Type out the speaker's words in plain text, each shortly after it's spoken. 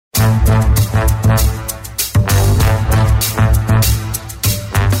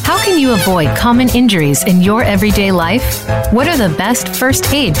How can you avoid common injuries in your everyday life? What are the best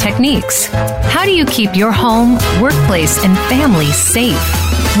first aid techniques? How do you keep your home, workplace, and family safe?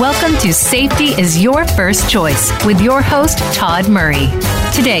 Welcome to Safety is Your First Choice with your host, Todd Murray.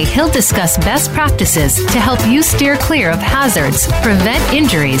 Today, he'll discuss best practices to help you steer clear of hazards, prevent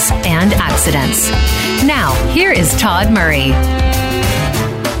injuries, and accidents. Now, here is Todd Murray.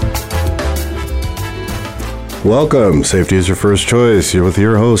 Welcome. Safety is your first choice. You're with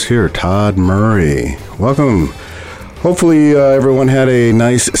your host here, Todd Murray. Welcome. Hopefully everyone had a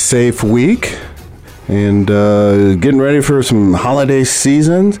nice, safe week and getting ready for some holiday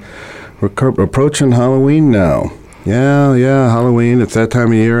seasons. We're approaching Halloween now. Yeah, Halloween. It's that time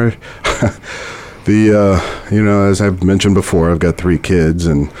of year. As I've mentioned before, I've got 3 kids,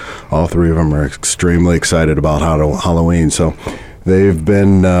 and all 3 of them are extremely excited about Halloween. So they've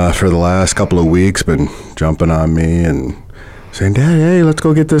been, for the last couple of weeks, been jumping on me and saying, Dad, hey, let's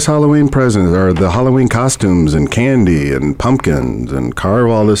go get this Halloween present, or the Halloween costumes and candy and pumpkins and carve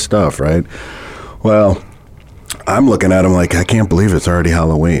all this stuff, right? Well, I'm looking at them like, I can't believe it's already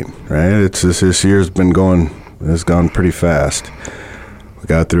Halloween, right? This year's it's gone pretty fast.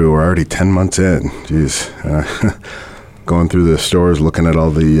 We're already 10 months in. Jeez. Going through the stores, looking at all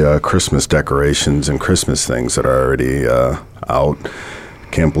the Christmas decorations and Christmas things that are already out.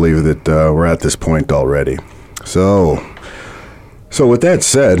 Can't believe that we're at this point already. So with that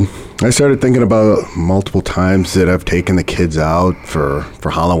said, I started thinking about multiple times that I've taken the kids out for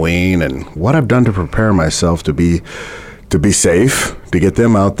Halloween and what I've done to prepare myself to be safe, to get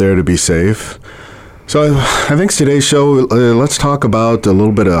them out there to be safe. So I think today's show, let's talk about a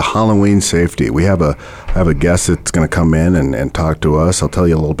little bit of Halloween safety. I have a guest that's going to come in and talk to us. I'll tell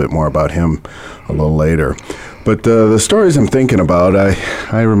you a little bit more about him a little later. But the stories I'm thinking about,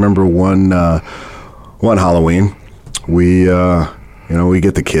 I remember one Halloween. We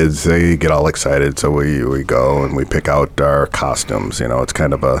get the kids, they get all excited, so we go and we pick out our costumes. It's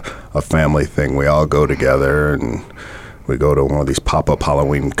kind of a family thing. We all go together and we go to one of these pop-up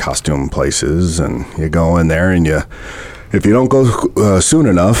Halloween costume places, and you go in there, and if you don't go soon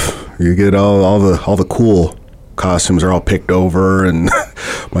enough, you get all the cool costumes are all picked over, and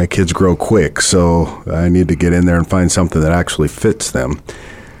my kids grow quick, so I need to get in there and find something that actually fits them,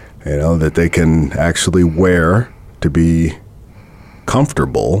 that they can actually wear to be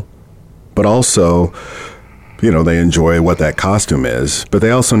comfortable, but also, they enjoy what that costume is, but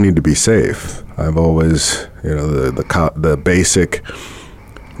they also need to be safe. I've always, the basic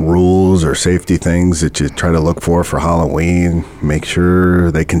rules or safety things that you try to look for Halloween, make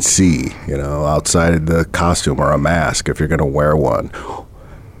sure they can see, outside the costume or a mask if you're going to wear one.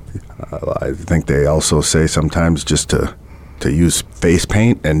 I think they also say sometimes just to use face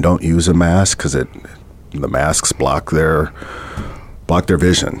paint and don't use a mask because the masks block their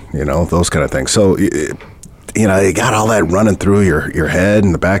vision, those kind of things. So, you got all that running through your head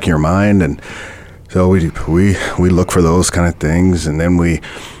and the back of your mind, and so we look for those kind of things, and then we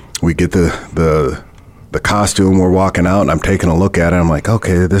get the costume. We're walking out, and I'm taking a look at it. I'm like,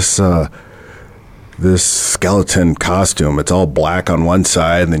 okay, this skeleton costume, it's all black on one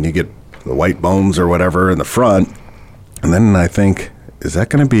side, and then you get the white bones or whatever in the front, and then I think, is that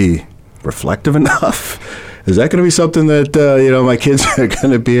going to be reflective enough? Is that going to be something that my kids are going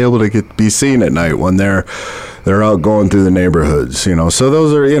to be able to be seen at night when they're out going through the neighborhoods? So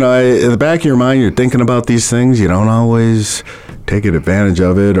those are in the back of your mind, you're thinking about these things. You don't always take advantage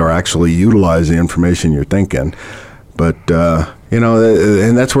of it or actually utilize the information you're thinking. But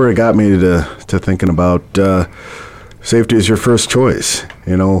and that's where it got me to thinking about safety is your first choice.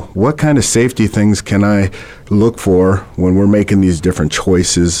 What kind of safety things can I look for when we're making these different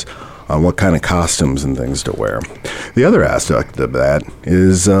choices on what kind of costumes and things to wear? The other aspect of that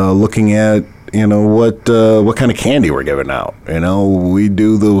is looking at, what kind of candy we're giving out. We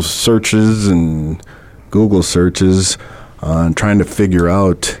do those searches and Google searches on trying to figure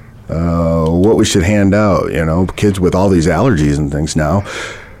out what we should hand out. Kids with all these allergies and things now,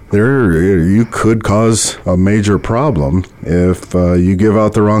 you could cause a major problem if you give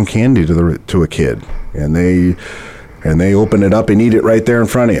out the wrong candy to a kid, and they open it up and eat it right there in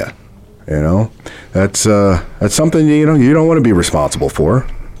front of you. That's something you don't want to be responsible for.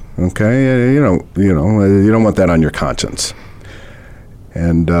 Okay, you don't want that on your conscience.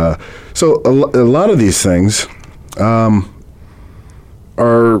 And so a lot of these things are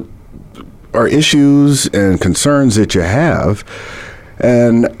issues and concerns that you have.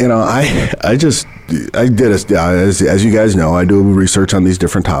 And, I did, as you guys know, I do research on these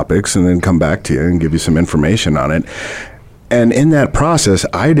different topics and then come back to you and give you some information on it. And in that process,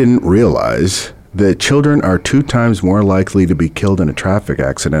 I didn't realize that children are 2 times more likely to be killed in a traffic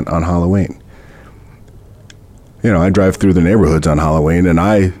accident on Halloween. You know, I drive through the neighborhoods on Halloween, and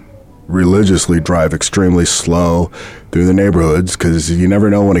I religiously drive extremely slow through the neighborhoods because you never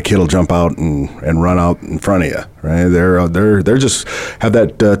know when a kid will jump out and run out in front of you, right? They're just have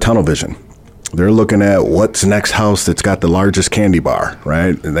that tunnel vision. They're looking at what's the next house that's got the largest candy bar,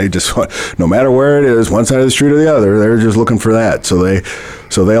 right? And they just, no matter where it is, one side of the street or the other, they're just looking for that.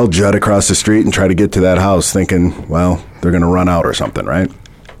 So they'll jut across the street and try to get to that house thinking, well, they're going to run out or something, right?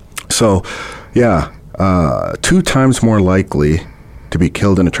 So, yeah, 2 times more likely to be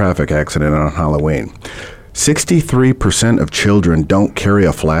killed in a traffic accident on Halloween. 63% of children don't carry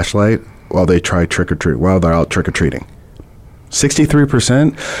a flashlight while they try while they're out trick-or-treating.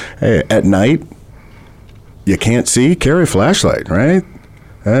 63%. Hey, at night, you can't see, carry a flashlight, right?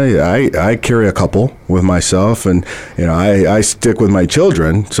 I carry a couple with myself, and you know I stick with my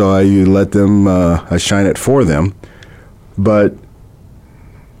children, so I let them, I shine it for them. But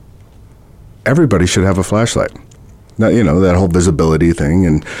everybody should have a flashlight. Now, you know, that whole visibility thing,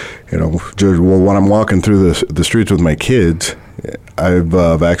 and you know, when I'm walking through the streets with my kids, I've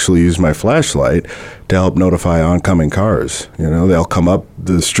actually used my flashlight to help notify oncoming cars. You know, they'll come up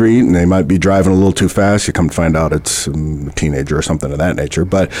the street and they might be driving a little too fast. You come to find out it's a teenager or something of that nature.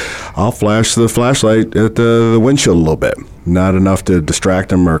 But I'll flash the flashlight at the windshield a little bit. Not enough to distract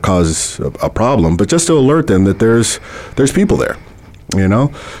them or cause a problem, but just to alert them that there's people there. You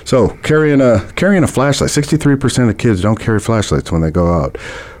know, so carrying a flashlight. 63% of kids don't carry flashlights when they go out.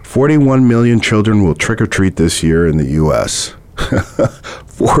 41 million children will trick or treat this year in the U.S.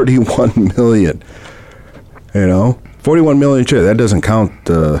 41 million. You know, 41 million children. That doesn't count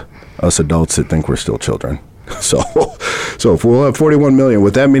us adults that think we're still children. So if we'll have 41 million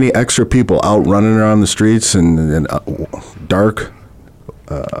with that many extra people out running around the streets and dark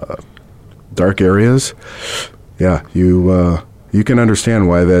areas, yeah, you can understand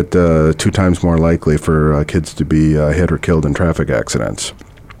why that 2 times more likely for kids to be hit or killed in traffic accidents.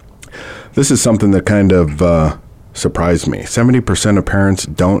 This is something that kind of surprised me. 70% of parents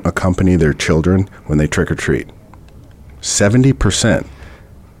don't accompany their children when they trick or treat. 70%.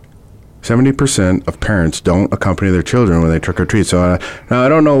 70% of parents don't accompany their children when they trick or treat. So now I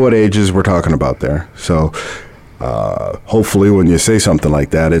don't know what ages we're talking about there. So hopefully when you say something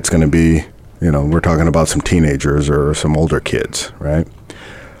like that, it's going to be, you know, we're talking about some teenagers or some older kids, right?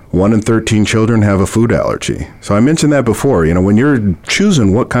 1 in 13 children have a food allergy. So I mentioned that before. You know, when you're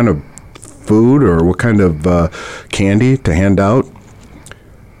choosing what kind of food or what kind of candy to hand out,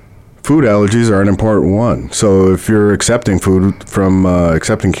 food allergies are an important one. So if you're accepting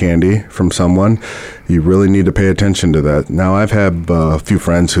accepting candy from someone, you really need to pay attention to that. Now, I've had a few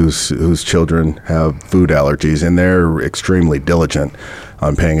friends whose children have food allergies, and they're extremely diligent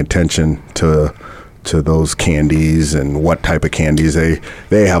on paying attention to those candies and what type of candies.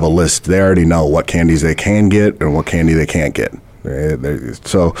 They have a list. They already know what candies they can get and what candy they can't get.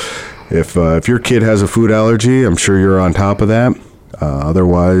 So if your kid has a food allergy, I'm sure you're on top of that.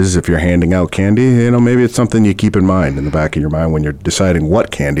 Otherwise, if you're handing out candy, you know, maybe it's something you keep in mind in the back of your mind when you're deciding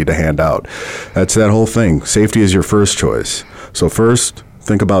what candy to hand out. That's that whole thing. Safety is your first choice. So first,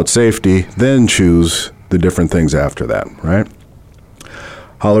 think about safety, then choose the different things after that, right?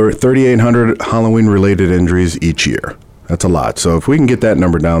 3,800 Halloween-related injuries each year. That's a lot. So if we can get that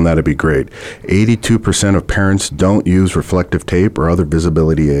number down, that'd be great. 82% of parents don't use reflective tape or other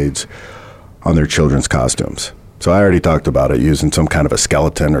visibility aids on their children's costumes. So I already talked about it, using some kind of a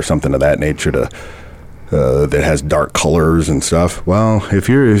skeleton or something of that nature that has dark colors and stuff. Well, if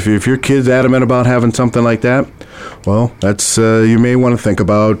your kid's adamant about having something like that, well, that's you may want to think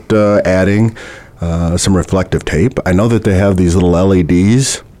about adding some reflective tape. I know that they have these little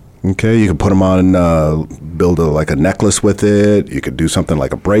LEDs. Okay, you can put them on, build like a necklace with it. You could do something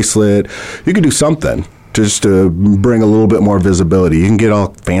like a bracelet. You could do something just to bring a little bit more visibility. You can get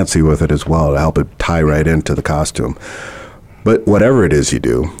all fancy with it as well to help it tie right into the costume. But whatever it is you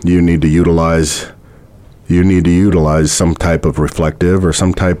do, you need to utilize some type of reflective or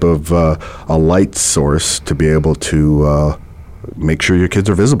some type of a light source to be able to make sure your kids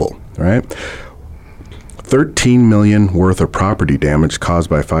are visible, right? $13 million worth of property damage caused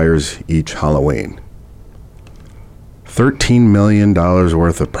by fires each Halloween. $13 million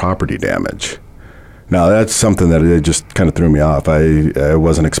worth of property damage. Now, that's something that it just kind of threw me off. I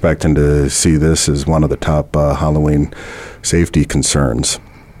wasn't expecting to see this as one of the top Halloween safety concerns.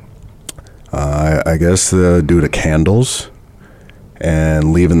 I guess due to candles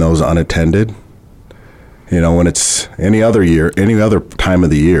and leaving those unattended. You know, when it's any other time of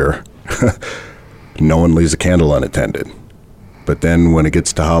the year, no one leaves a candle unattended. But then when it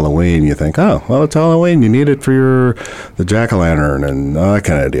gets to Halloween, you think, oh, well, it's Halloween. You need it for the jack-o'-lantern and that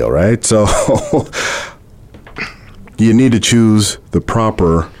kind of deal, right? So you need to choose the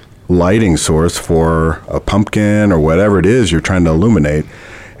proper lighting source for a pumpkin or whatever it is you're trying to illuminate,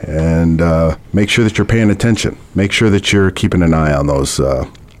 and make sure that you're paying attention. Make sure that you're keeping an eye on those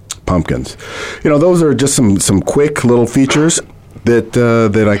pumpkins. Those are just some quick little features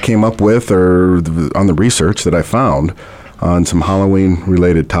that I came up with or on the research that I found on some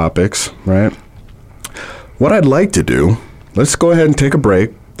Halloween-related topics, right? What I'd like to do, let's go ahead and take a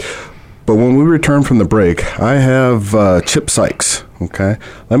break. But when we return from the break, I have Chip Sykes, okay?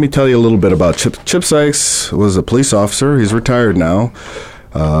 Let me tell you a little bit about Chip. Chip Sykes was a police officer. He's retired now.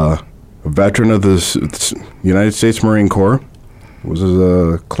 A veteran of the United States Marine Corps. Was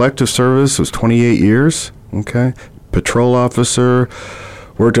a collective service. It was 28 years, okay? Patrol officer.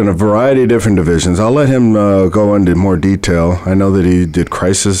 Worked in a variety of different divisions. I'll let him go into more detail. I know that he did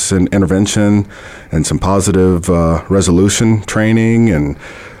crisis and intervention and some positive resolution training, and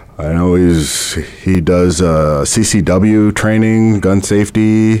I know he does CCW training, gun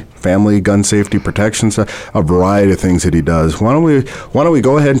safety, family gun safety protection, a variety of things that he does. Why don't we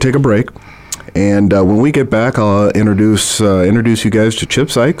go ahead and take a break? And when we get back, I'll introduce you guys to Chip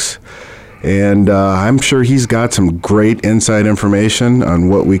Sykes. And I'm sure he's got some great inside information on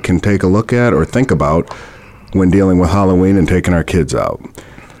what we can take a look at or think about when dealing with Halloween and taking our kids out.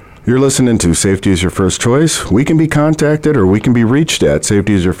 You're listening to Safety is Your First Choice. We can be contacted or we can be reached at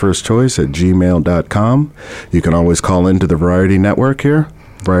safetyisyourfirstchoice@gmail.com. You can always call into the Variety Network here,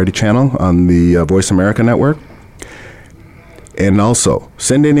 Variety Channel on the Voice America Network. And also,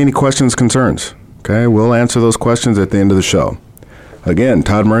 send in any questions, concerns. Okay, we'll answer those questions at the end of the show. Again,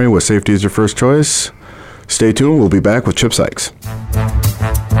 Todd Murray with Safety is Your First Choice. Stay tuned. We'll be back with Chip Sykes.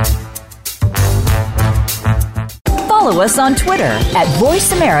 Follow us on Twitter at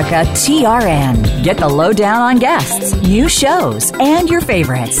VoiceAmericaTRN. Get the lowdown on guests, new shows, and your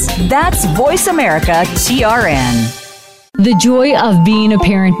favorites. That's VoiceAmericaTRN. The joy of being a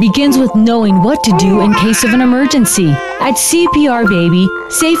parent begins with knowing what to do in case of an emergency. At CPR Baby,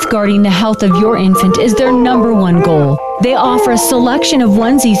 safeguarding the health of your infant is their number one goal. They offer a selection of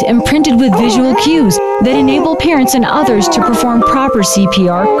onesies imprinted with visual cues that enable parents and others to perform proper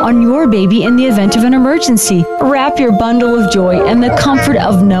CPR on your baby in the event of an emergency. Wrap your bundle of joy in the comfort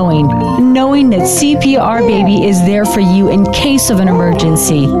of knowing that CPR Baby is there for you in case of an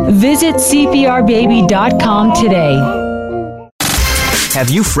emergency. Visit CPRBaby.com today. Have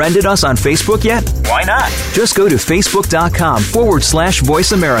you friended us on Facebook yet? Why not? Just go to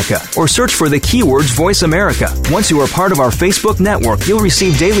Facebook.com/Voice America or search for the keywords Voice America. Once you are part of our Facebook network, you'll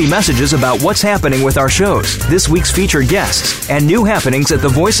receive daily messages about what's happening with our shows, this week's featured guests, and new happenings at the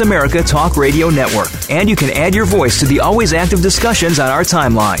Voice America Talk Radio Network. And you can add your voice to the always active discussions on our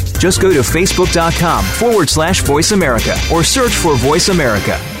timeline. Just go to Facebook.com/Voice America or search for Voice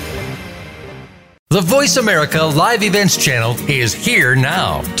America. The Voice America Live Events channel is here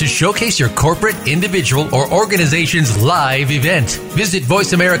now to showcase your corporate, individual, or organization's live event. Visit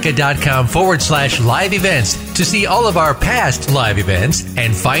voiceamerica.com/live events to see all of our past live events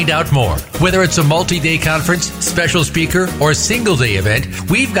and find out more. Whether it's a multi-day conference, special speaker, or single-day event,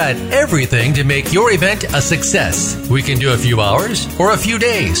 we've got everything to make your event a success. We can do a few hours or a few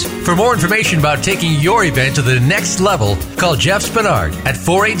days. For more information about taking your event to the next level, call Jeff Spinard at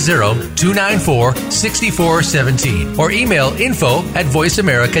 480-294-6417 or email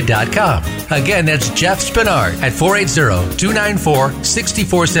info@voiceamerica.com. Again, that's Jeff Spinard at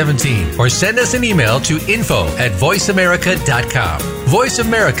 480-294-6417 or send us an email to info@voiceamerica.com. Voice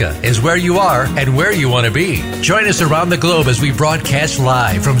America is where you are and where you want to be. Join us around the globe as we broadcast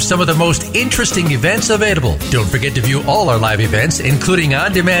live from some of the most interesting events available. Don't forget to view all our live events, including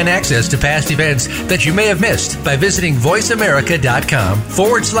on-demand access to past events that you may have missed by visiting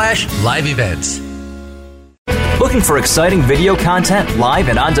voiceamerica.com/live events. Looking for exciting video content live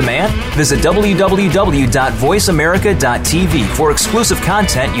and on demand? Visit www.voiceamerica.tv for exclusive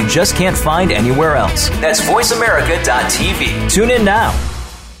content you just can't find anywhere else. That's voiceamerica.tv. Tune in now.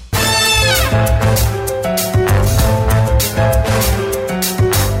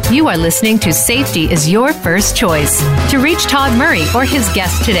 You are listening to Safety is Your First Choice. To reach Todd Murray or his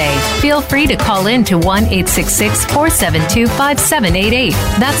guest today, feel free to call in to 1-866-472-5788.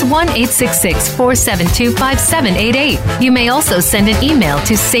 That's 1-866-472-5788. You may also send an email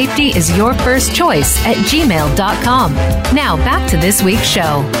to safetyisyourfirstchoice@gmail.com. Now back to this week's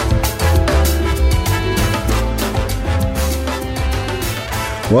show.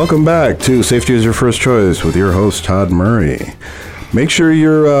 Welcome back to Safety is Your First Choice with your host, Todd Murray. make sure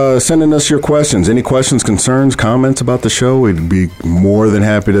you're sending us your questions. Any questions, concerns, comments about the show, we'd be more than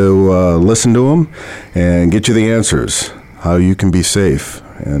happy to listen to them and get you the answers, how you can be safe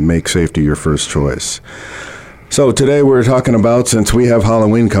and make safety your first choice. So today we're talking about, since we have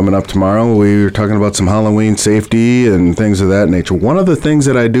Halloween coming up tomorrow, we're talking about some Halloween safety and things of that nature. One of the things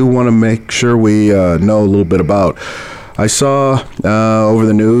that I do want to make sure we know a little bit about, I saw over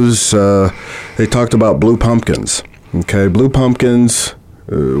the news, they talked about blue pumpkins. Okay, blue pumpkins,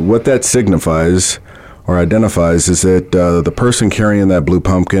 what that signifies or identifies is that the person carrying that blue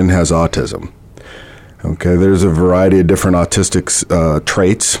pumpkin has autism. Okay, there's a variety of different autistic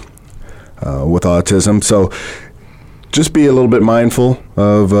traits with autism. So just be a little bit mindful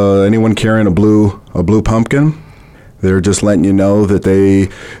of anyone carrying a blue pumpkin. They're just letting you know that they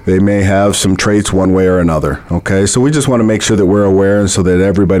may have some traits one way or another. Okay, so we just want to make sure that we're aware and so that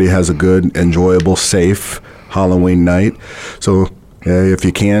everybody has a good, enjoyable, safe Halloween night. So if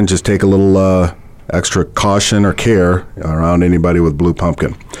you can, just take a little extra caution or care around anybody with blue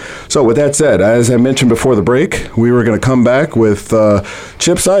pumpkin. So with that said, as I mentioned before the break, we were going to come back with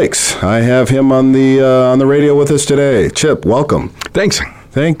Chip Sykes. I have him on the radio with us today. Chip, welcome. Thanks.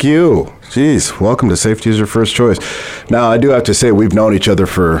 Thank you. Jeez, welcome to Safety is Your First Choice. Now, I do have to say we've known each other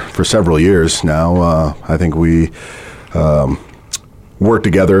for several years now. I think we worked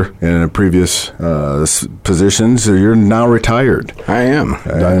together in previous positions. You're now retired. I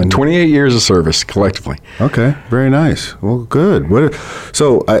am. 28 years of service collectively. Okay, very nice. Well, good.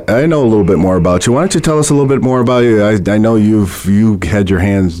 So I know a little bit more about you. Why don't you tell us a little bit more about you? I know you had your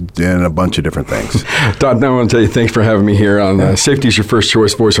hands in a bunch of different things. Todd, I want to tell you thanks for having me here on Safety is Your First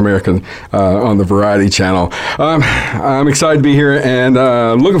Choice, Voice America on the Variety Channel. I'm excited to be here and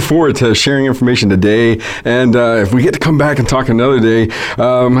looking forward to sharing information today. And if we get to come back and talk another day,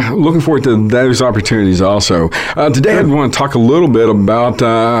 looking forward to those opportunities also. Today I want to talk a little bit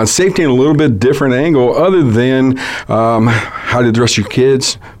about safety in a little bit different angle other than how to dress your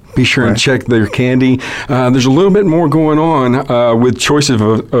kids. Be sure and check their candy. There's a little bit more going on with choices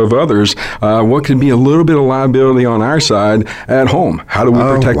of others. What could be a little bit of liability on our side at home? How do we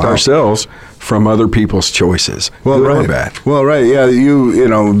protect ourselves from other people's choices? Good or bad? Well, right. Yeah, you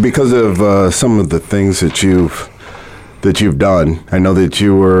know, because of some of the things that you've done. I know that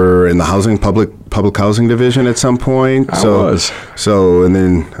you were in the public housing division at some point. I was. So, and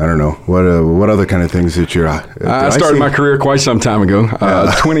then I don't know what other kind of things that you're. I started my career quite some time ago,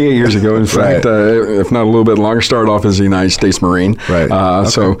 28 years ago. In fact, if not a little bit longer. Started off as a United States Marine. Right.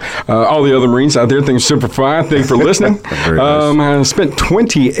 So, all the other Marines out there, thanks super fine. Thanks for listening. Very nice. I spent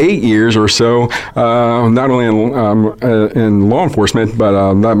 28 years or so, not only in law enforcement, but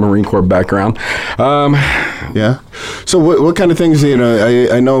that Marine Corps background. Yeah. So what kind of things, you know,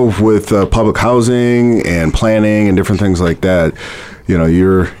 I know with public housing and planning and different things like that, you know,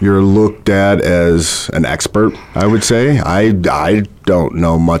 you're looked at as an expert, I would say. I don't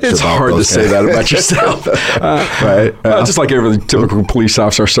know much about those. It's hard to say that about yourself. Right. Just like every typical police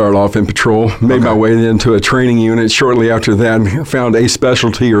officer, I started off in patrol, made my way into a training unit. Shortly after that, found a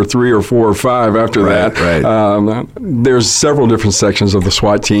specialty or 3 or 4 or 5 after that. Right. There's several different sections of the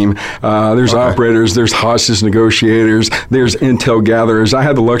SWAT team. There's operators, there's hostage negotiators, there's intel gatherers. I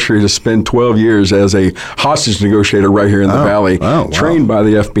had the luxury to spend 12 years as a hostage negotiator right here in the Valley, trained by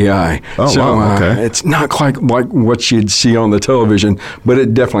the FBI. It's not quite like what you'd see on the television, but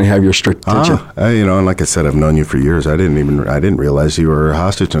it definitely have your strict attention. You know, and like I said, I've known you for years. I didn't realize you were a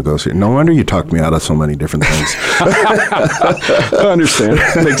hostage negotiator. No wonder you talked me out of so many different things. I understand.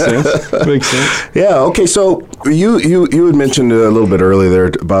 Makes sense. Yeah. Okay. So you had mentioned a little bit earlier there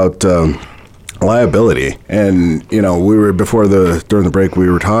about liability, and you know, during the break we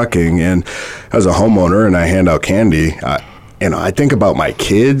were talking, and as a homeowner, and I hand out candy. I think about my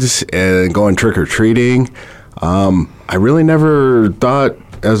kids and going trick or treating. I really never thought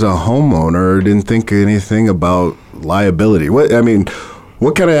as a homeowner, didn't think anything about liability. What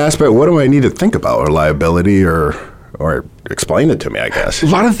kind of aspect, what do I need to think about or liability or explain it to me, I guess? A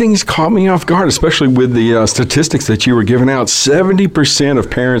lot of things caught me off guard, especially with the statistics that you were giving out. 70% of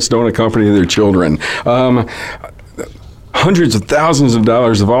parents don't accompany their children. Hundreds of thousands of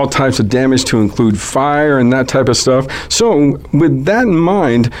dollars of all types of damage to include fire and that type of stuff. So with that in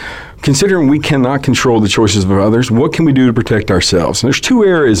mind, considering we cannot control the choices of others, what can we do to protect ourselves? And there's two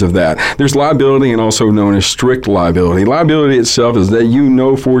areas of that. There's liability and also known as strict liability. Liability itself is that you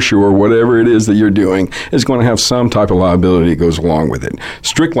know for sure whatever it is that you're doing is going to have some type of liability that goes along with it.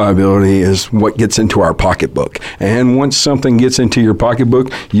 Strict liability is what gets into our pocketbook. And once something gets into your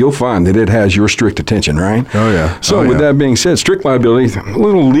pocketbook, you'll find that it has your strict attention, right? Oh, yeah. So with that being said, strict liability, a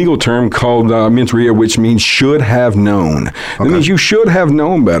little legal term called mens rea, which means should have known. That means you should have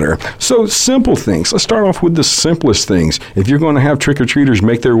known better. So simple things. Let's start off with the simplest things. If you're going to have trick-or-treaters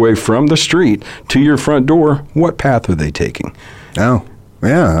make their way from the street to your front door, what path are they taking? Oh,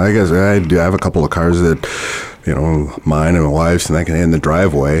 yeah. I guess I have a couple of cars that, mine and my wife's, and they can in the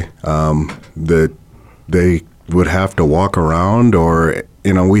driveway, that they would have to walk around, or,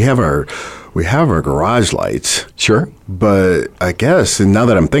 we have our garage lights. Sure. But I guess, and now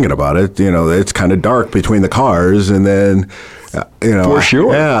that I'm thinking about it, it's kind of dark between the cars, and then, For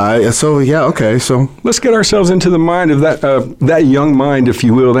sure. Okay. So let's get ourselves into the mind of that young mind, if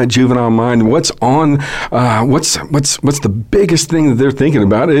you will, that juvenile mind. What's what's the biggest thing that they're thinking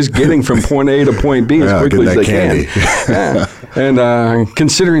about is getting from point A to point B as quickly as they can. And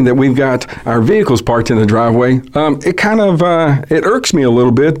considering that we've got our vehicles parked in the driveway, it kind of it irks me a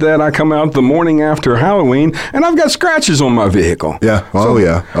little bit that I come out the morning after Halloween and I've got scratches on my vehicle. Yeah. Oh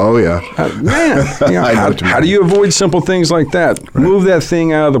yeah. Man, how do you avoid simple things like that? Right. Move that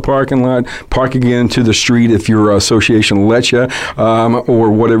thing out of the parking lot, park again to the street if your association lets you, or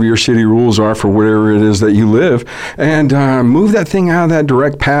whatever your city rules are for wherever it is that you live, and move that thing out of that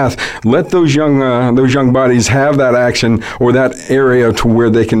direct path. Let those young bodies have that action or that area to where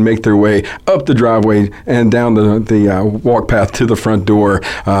they can make their way up the driveway and down the walk path to the front door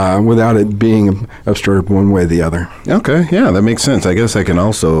without it being obstructed one way or the other. Okay, yeah, that makes sense. I guess I can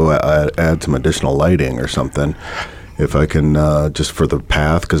also add some additional lighting or something. If I can, just for the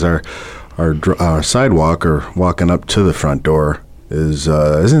path, because our sidewalk or walking up to the front door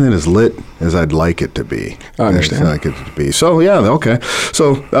isn't as lit as I'd like it to be. I understand. I'd like it to be. So yeah, okay.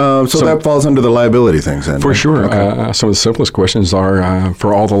 So that falls under the liability things then. For sure. Okay. Some of the simplest questions are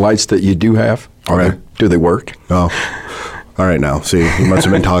for all the lights that you do have. Do they work? Oh. All right, now, see, you must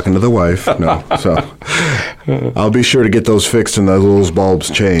have been talking to the wife. No, so I'll be sure to get those fixed and those bulbs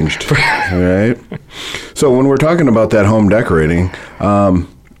changed. All right? So when we're talking about that home decorating,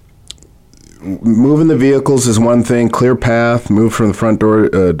 moving the vehicles is one thing, clear path, move from the front door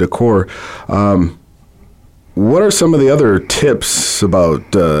decor. What are some of the other tips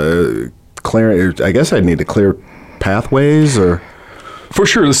about clearing? I guess I'd need to clear pathways or... For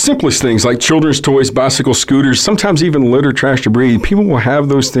sure, the simplest things like children's toys, bicycle scooters, sometimes even litter, trash, debris, people will have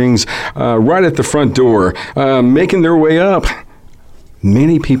those things right at the front door, making their way up.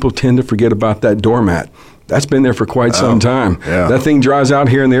 Many people tend to forget about that doormat. That's been there for quite some time. Yeah. That thing dries out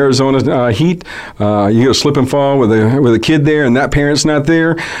here in the Arizona heat. You go slip and fall with a kid there and that parent's not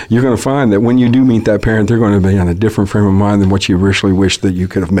there. You're going to find that when you do meet that parent, they're going to be on a different frame of mind than what you originally wished that you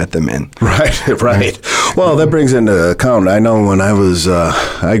could have met them in. Right. Well, that brings into account, I know when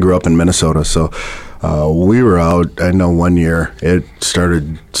I grew up in Minnesota, so we were out, I know one year it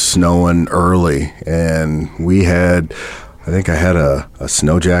started snowing early and we had... I think I had a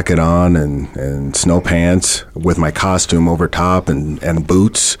snow jacket on and snow pants with my costume over top and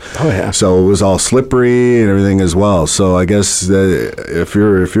boots. Oh yeah. So it was all slippery and everything as well. So I guess if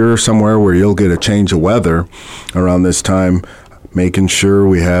you're somewhere where you'll get a change of weather around this time, making sure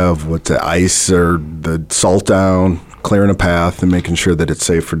we have ice or the salt down, clearing a path and making sure that it's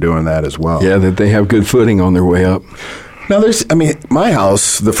safe for doing that as well. Yeah, that they have good footing on their way up. Now, my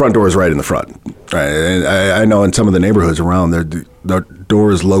house, the front door is right in the front. Right? And I know in some of the neighborhoods around, the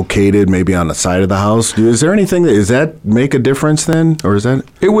door is located maybe on the side of the house. Is there anything does that make a difference then? Or is that?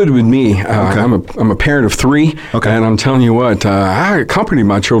 It would with me. Okay. I'm a parent of 3. Okay. And I'm telling you what, I accompanied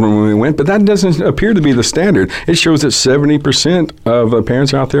my children when we went, but that doesn't appear to be the standard. It shows that 70% of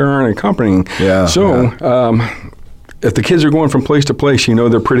parents out there aren't accompanying. Yeah. So, if the kids are going from place to place,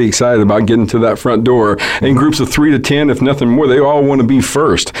 they're pretty excited about getting to that front door. In groups of 3 to 10, if nothing more, they all want to be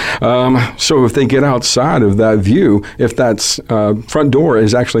first. So if they get outside of that view, if that front door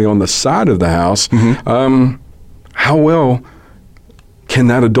is actually on the side of the house, how well can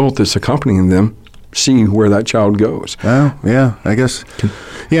that adult that's accompanying them see where that child goes? Well, yeah, I guess.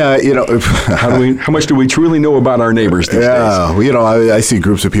 Yeah, how much do we truly know about our neighbors these days? Yeah, well, I see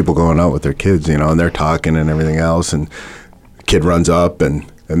groups of people going out with their kids, and they're talking and everything else, and the kid runs up, and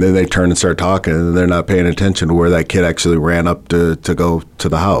then they turn and start talking, and they're not paying attention to where that kid actually ran up to go to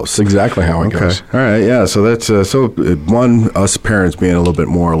the house. That's exactly how it goes. All right, yeah, so that's, us parents being a little bit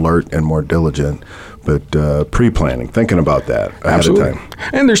more alert and more diligent. But pre-planning, thinking about that ahead of time.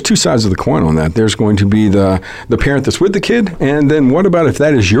 And there's two sides of the coin on that. There's going to be the parent that's with the kid, and then what about if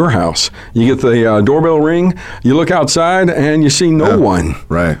that is your house? You get the doorbell ring, you look outside, and you see no one.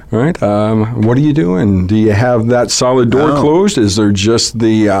 Right. Right? What do you do? And do you have that solid door closed? Is there just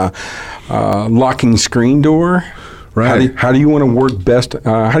the locking screen door? Right. How do you want to work best?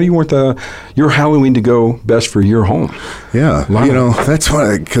 How do you want your Halloween to go best for your home? Yeah, that's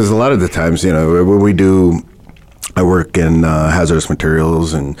why, because a lot of the times, when we do, I work in hazardous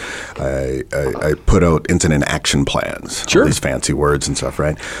materials, and I put out incident action plans. Sure. All these fancy words and stuff,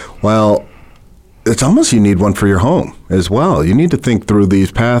 right? Well, it's almost you need one for your home as well. You need to think through these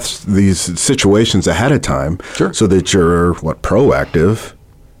paths, these situations ahead of time, sure, so that you're proactive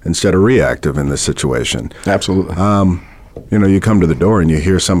instead of reactive in this situation. Absolutely. You come to the door and you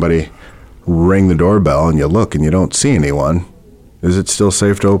hear somebody ring the doorbell, and you look and you don't see anyone. Is it still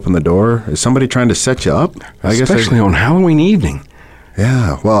safe to open the door? Is somebody trying to set you up? Especially on Halloween evening.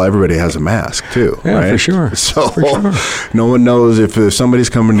 Yeah, well, everybody has a mask too, yeah, right? For sure. So no one knows if somebody's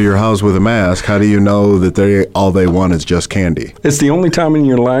coming to your house with a mask. How do you know that all they want is just candy? It's the only time in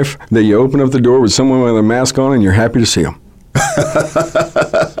your life that you open up the door with someone with a mask on, and you're happy to see them.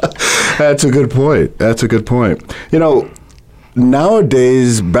 That's a good point.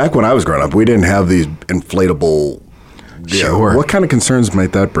 Nowadays, back when I was growing up, we didn't have these inflatable. Sure. What kind of concerns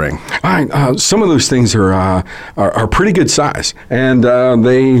might that bring? Some of those things are pretty good size, and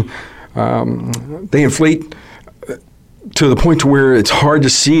they inflate to the point to where it's hard to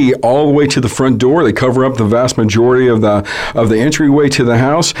see all the way to the front door. They cover up the vast majority of the entryway to the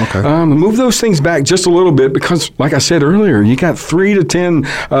house. Okay. Move those things back just a little bit because, like I said earlier, you got 3 to 10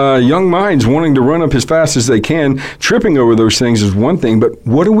 young minds wanting to run up as fast as they can. Tripping over those things is one thing, but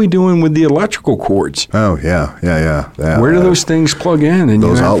what are we doing with the electrical cords? Oh, yeah. Where do those things plug in? And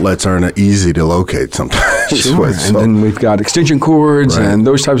those outlets aren't easy to locate sometimes. Sure. And then we've got extension cords and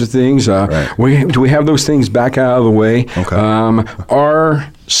those types of things. Do we have those things back out of the way? Okay.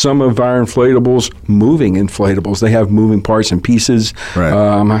 Are some of our inflatables moving inflatables? They have moving parts and pieces.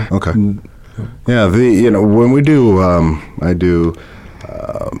 Right. Okay. Yeah. When we do, I do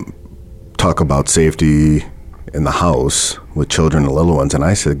talk about safety in the house with children and little ones, and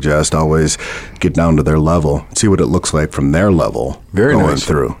I suggest always get down to their level, see what it looks like from their level. Very going nice.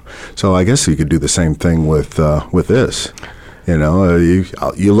 through. So I guess you could do the same thing with this.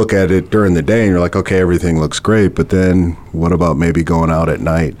 You look at it during the day and you're like, okay, everything looks great, but then what about maybe going out at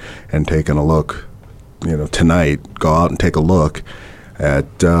night and taking a look? Tonight, go out and take a look at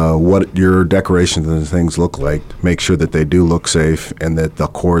what your decorations and things look like. Make sure that they do look safe and that the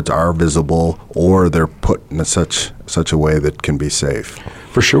cords are visible or they're put in such a way that can be safe.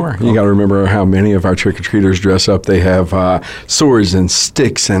 For sure. You got to remember how many of our trick-or-treaters dress up. They have swords and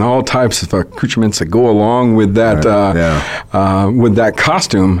sticks and all types of accoutrements that go along with that with that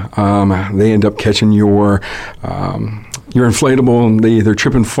costume. They end up catching your inflatable, and they either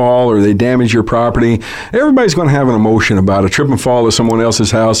trip and fall or they damage your property. Everybody's going to have an emotion about a trip and fall to someone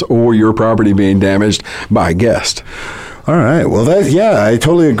else's house or your property being damaged by a guest. All right. Well, I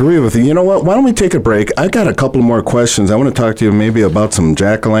totally agree with you. You know what? Why don't we take a break? I've got a couple more questions. I want to talk to you maybe about some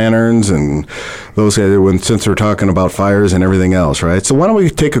jack-o'-lanterns and those since we're talking about fires and everything else, right? So why don't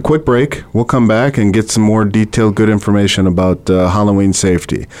we take a quick break? We'll come back and get some more detailed, good information about Halloween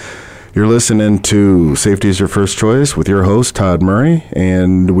safety. You're listening to Safety is Your First Choice with your host, Todd Murray,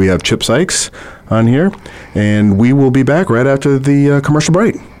 and we have Chip Sykes on here, and we will be back right after the commercial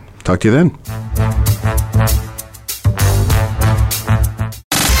break. Talk to you then.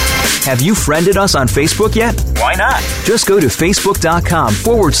 Have you friended us on Facebook yet? Why not? Just go to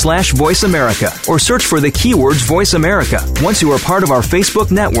facebook.com/Voice America or search for the keywords Voice America. Once you are part of our Facebook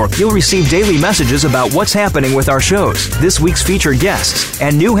network, you'll receive daily messages about what's happening with our shows, this week's featured guests,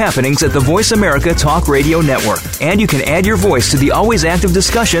 and new happenings at the Voice America Talk Radio Network. And you can add your voice to the always active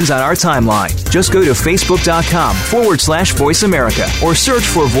discussions on our timeline. Just go to facebook.com/Voice America or search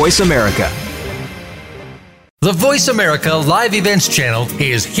for Voice America. The Voice America Live Events channel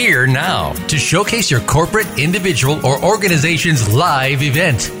is here now to showcase your corporate, individual, or organization's live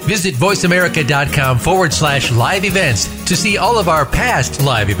event. Visit voiceamerica.com/live events to see all of our past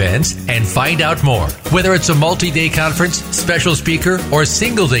live events and find out more. Whether it's a multi-day conference, special speaker, or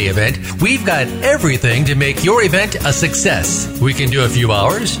single-day event, we've got everything to make your event a success. We can do a few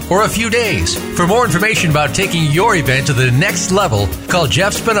hours or a few days. For more information about taking your event to the next level, call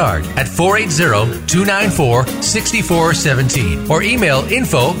Jeff Spinard at 480-294 480-294-6417 or email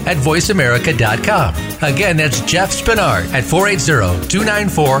info@voiceamerica.com. Again, that's Jeff Spinard at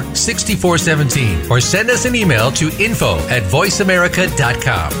 480-294-6417 or send us an email to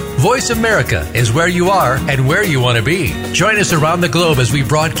info@voiceamerica.com. Voice America is where you are and where you want to be. Join us around the globe as we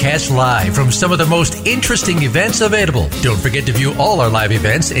broadcast live from some of the most interesting events available. Don't forget to view all our live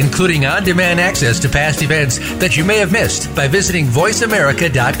events, including on-demand access to past events that you may have missed by visiting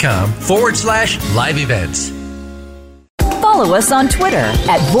voiceamerica.com/live events. Follow us on Twitter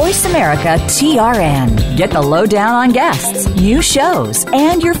 @VoiceAmericaTRN. Get the lowdown on guests, new shows,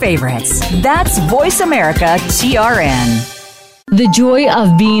 and your favorites. That's Voice America TRN. The joy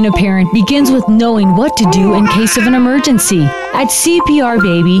of being a parent begins with knowing what to do in case of an emergency. At CPR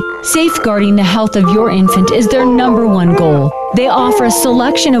Baby, safeguarding the health of your infant is their number one goal. They offer a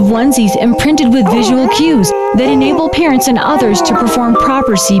selection of onesies imprinted with visual cues that enable parents and others to perform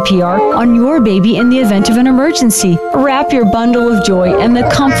proper CPR on your baby in the event of an emergency. Wrap your bundle of joy in the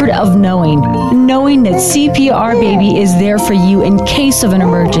comfort of knowing that CPR Baby is there for you in case of an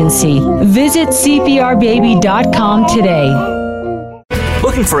emergency. Visit CPRBaby.com today.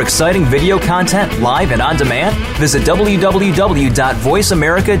 Looking for exciting video content live and on demand? Visit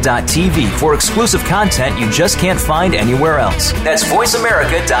www.voiceamerica.tv for exclusive content you just can't find anywhere else. That's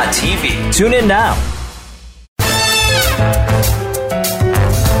voiceamerica.tv. Tune in now.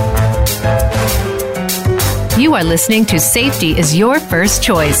 You are listening to Safety is Your First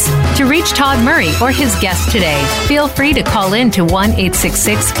Choice. To reach Todd Murray or his guest today, feel free to call in to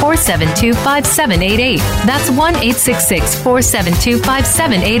 1-866-472-5788. That's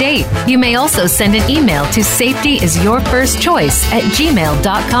 1-866-472-5788. You may also send an email to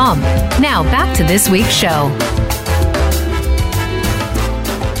safetyisyourfirstchoice@gmail.com. Now back to this week's show.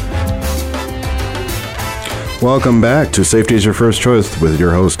 Welcome back to Safety is Your First Choice with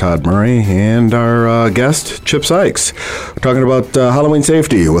your host, Todd Murray, and our guest, Chip Sykes. We're talking about Halloween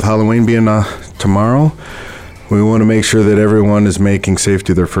safety. With Halloween being tomorrow, we want to make sure that everyone is making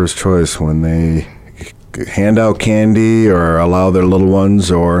safety their first choice when they hand out candy or allow their little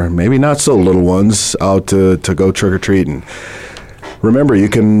ones, or maybe not so little ones, out to go trick-or-treating. Remember, you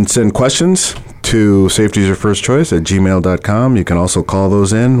can send questions to safetyisyourfirstchoice@gmail.com. You can also call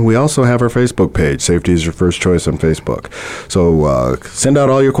those in. We also have our Facebook page, Safety is Your First Choice on Facebook. So send out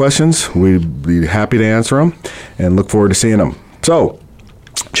all your questions. We'd be happy to answer them and look forward to seeing them. So,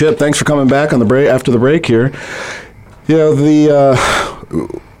 Chip, thanks for coming back on the break after the break here. You know,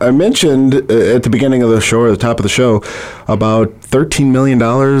 I mentioned at the beginning of the show, or the top of the show, about $13 million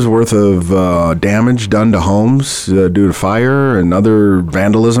worth of damage done to homes due to fire and other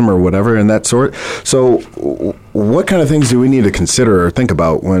vandalism or whatever in that sort. So what kind of things do we need to consider or think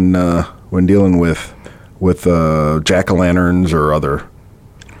about when dealing with jack-o'-lanterns or other?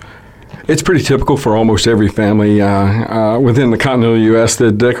 It's pretty typical for almost every family within the continental U.S.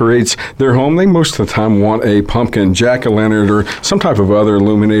 that decorates their home. They most of the time want a pumpkin, jack-o'-lantern, or some type of other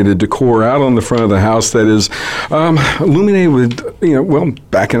illuminated decor out on the front of the house that is illuminated with, well,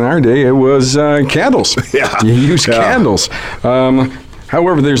 back in our day, it was candles. Yeah. You use candles.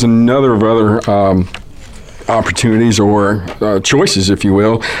 However, there's another of other opportunities or choices, if you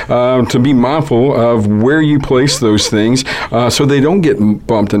will, to be mindful of where you place those things so they don't get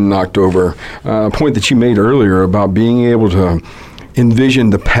bumped and knocked over. A point that you made earlier about being able to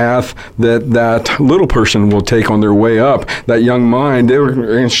envision the path that little person will take on their way up. That young mind,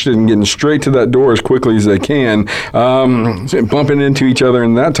 they're interested in getting straight to that door as quickly as they can, bumping into each other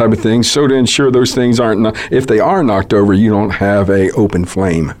and that type of thing. So to ensure those things aren't, if they are knocked over, you don't have a open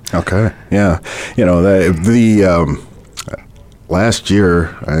flame. Okay, yeah. The last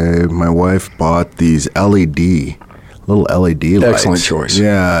year, my wife bought these little LED lights. Excellent choice.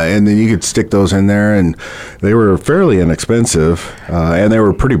 Yeah, and then you could stick those in there, and they were fairly inexpensive, and they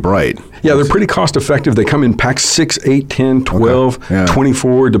were pretty bright. Yeah, they're pretty cost effective. They come in packs 6, 8, 10, 12,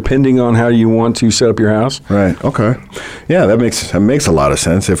 24, depending on how you want to set up your house. Right, okay. Yeah, that makes a lot of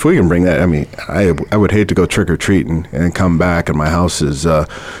sense. If we can bring that, I mean, I would hate to go trick-or-treating and come back and my house is,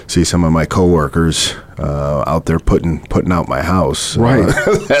 see some of my coworkers out there putting out my house. Right.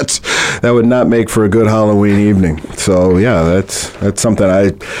 That would not make for a good Halloween evening. So, yeah, that's something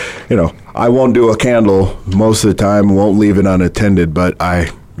I won't do a candle most of the time, won't leave it unattended, but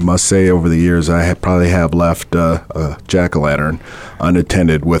I must say over the years I probably have left a jack-o'-lantern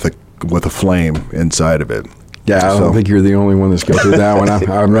unattended with a flame inside of it. Yeah, I don't think you're the only one that's going through that one.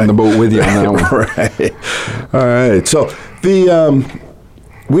 I'm on the boat with you on that one. Right. All right. So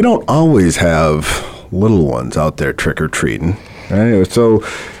we don't always have little ones out there trick-or-treating. Right? So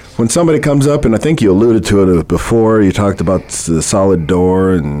when somebody comes up, and I think you alluded to it before, you talked about the solid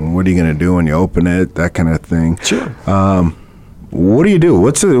door and what are you going to do when you open it, that kind of thing. Sure. What do you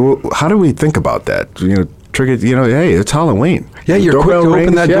do? How do we think about that? Trigger, hey, it's Halloween. Yeah, you're quick to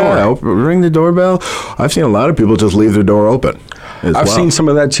open that door. Ring the doorbell. I've seen a lot of people just leave their door open. I've seen some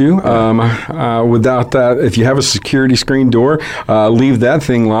of that too. Without that, if you have a security screen door, leave that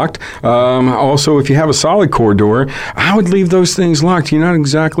thing locked. Also, if you have a solid core door, I would leave those things locked. You're not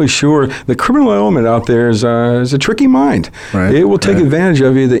exactly sure. The criminal element out there is a tricky mind. Right, it will take advantage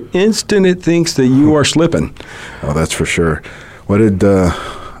of you the instant it thinks that you are slipping. Oh, that's for sure. What did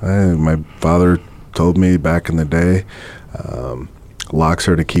my father told me back in the day? Locks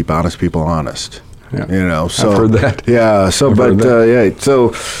are to keep honest people honest. Yeah. So I've heard that. Yeah. So,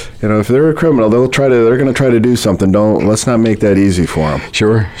 So, if they're a criminal, they're going to try to do something. Let's not make that easy for them.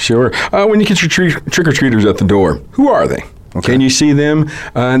 Sure. When you get your trick-or-treaters at the door, who are they? Okay. Can you see them?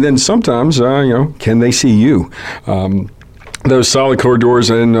 And then sometimes, can they see you? Those solid core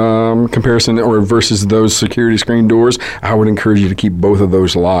doors in comparison or versus those security screen doors, I would encourage you to keep both of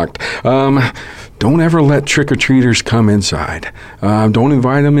those locked. Don't ever let trick-or-treaters come inside. Don't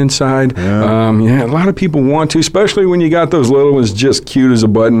invite them inside. Yeah. A lot of people want to, especially when you got those little ones just cute as a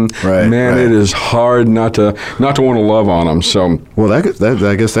button. Right, Man, right. It is hard not to want to love on them. So, well, I guess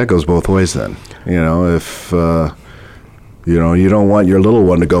that goes both ways then. If you don't want your little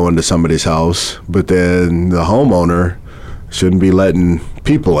one to go into somebody's house, but then the homeowner shouldn't be letting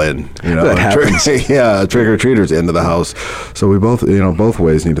people in, That happens. Trick-or-treaters into the house. So we both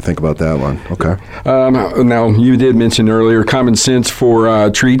ways need to think about that one. Okay. Now, you did mention earlier common sense for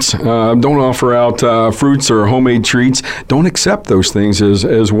treats. Don't offer out fruits or homemade treats. Don't accept those things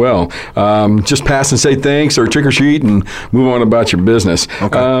as well. Just pass and say thanks or trick-or-treat and move on about your business.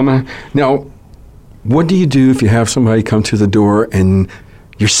 Okay. Now, what do you do if you have somebody come to the door and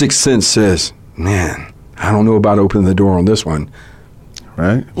your sixth sense says, man, I don't know about opening the door on this one.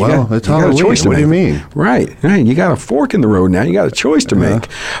 Right. Well, it's Halloween. Halloween. What do you mean? Right. You got a fork in the road now. You got a choice to make.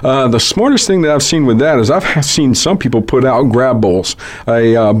 The smartest thing that I've seen with that is I've seen some people put out grab bowls,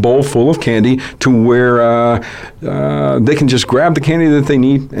 a bowl full of candy to where they can just grab the candy that they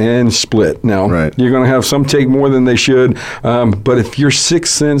need and split. Now, You're going to have some take more than they should, but if your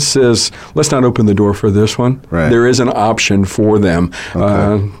sixth sense says, let's not open the door for this one, there is an option for them.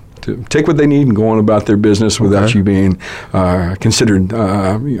 Okay. To take what they need and go on about their business without you being considered,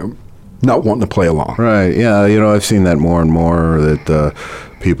 not wanting to play along. Right. Yeah. I've seen that more and more that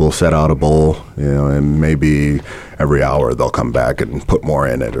people set out a bowl, and maybe every hour they'll come back and put more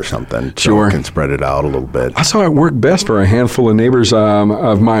in it or something. Sure. So can spread it out a little bit. I saw it work best for a handful of neighbors,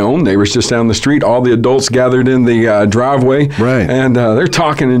 of my own neighbors just down the street. All the adults gathered in the driveway. Right. And they're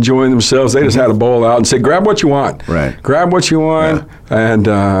talking, enjoying themselves. They just had a bowl out and said, grab what you want. Right. Grab what you want and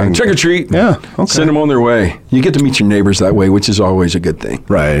trick or treat. Yeah. Okay. Send them on their way. You get to meet your neighbors that way, which is always a good thing.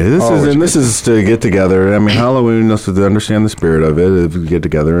 Right. This is to get together. I mean, Halloween is to understand the spirit of it. If we get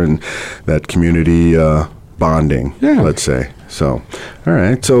together and that community bonding, let's say. So, all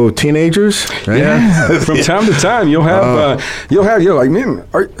right. So teenagers, right? Yeah. From time to time, you're like, man,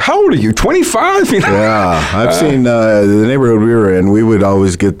 how old are you? 25? Yeah. I've seen the neighborhood we were in. We would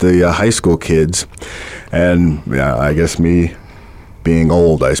always get the high school kids, and I guess me being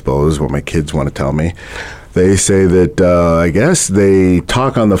old, I suppose, what my kids want to tell me. They say that, I guess they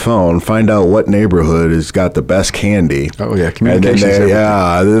talk on the phone, find out what neighborhood has got the best candy. Oh, yeah, communications.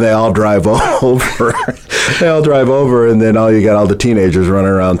 Then they all drive over. And then you got all the teenagers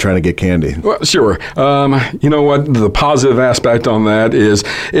running around trying to get candy. Well, sure. You know what? The positive aspect on that is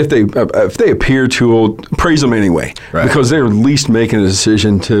if they appear too old, praise them anyway. Right. Because they're at least making a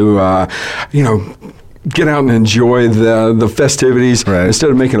decision to, get out and enjoy the festivities instead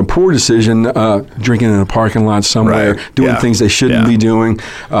of making a poor decision, drinking in a parking lot somewhere, doing things they shouldn't be doing.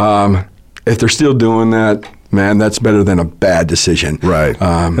 If they're still doing that, man, that's better than a bad decision. Right.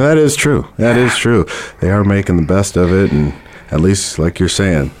 That is true. They are making the best of it, and at least, like you're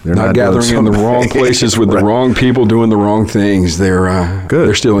saying, they're not gathering in the wrong places with the wrong people doing the wrong things. They're good.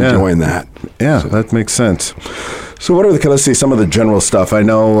 They're still enjoying that. Yeah, that makes sense. So let's see some of the general stuff. I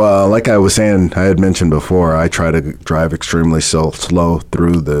know, like I was saying, I had mentioned before, I try to drive extremely slow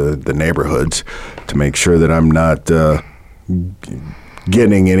through the neighborhoods to make sure that I'm not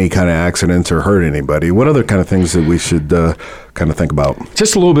getting any kind of accidents or hurt anybody. What other kind of things that we should kind of think about?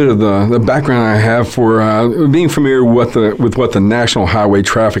 Just a little bit of the background I have for being familiar with what the National Highway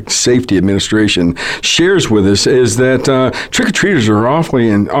Traffic Safety Administration shares with us is that trick-or-treaters are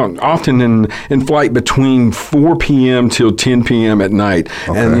often in flight between 4 p.m. till 10 p.m. at night.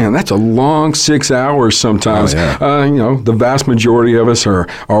 Okay. And that's a long 6 hours sometimes. Oh, yeah. The vast majority of us are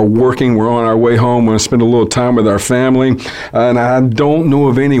working. We're on our way home. We're going to spend a little time with our family. And I don't know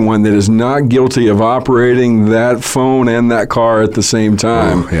of anyone that is not guilty of operating that phone and that car at the same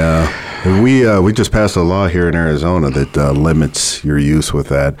time. Oh, yeah. We just passed a law here in Arizona that limits your use with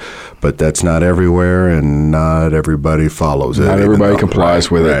that, but that's not everywhere, and not everybody follows it. Not everybody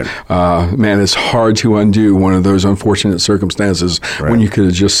complies with it. Man, it's hard to undo one of those unfortunate circumstances when you could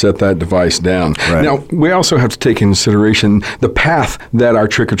have just set that device down. Right. Now, we also have to take into consideration the path that our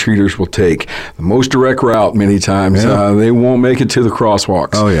trick-or-treaters will take. The most direct route many times, they won't make it to the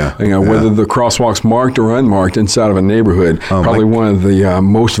crosswalks. Oh, yeah. Whether the crosswalk's marked or unmarked inside of a neighborhood, probably one of the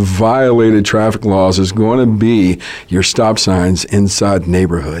most violated traffic laws is going to be your stop signs inside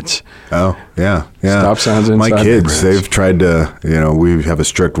neighborhoods. Oh, yeah. Stop signs inside my kids, neighborhoods. they've tried to, we have a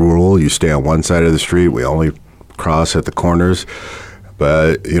strict rule. You stay on one side of the street. We only cross at the corners.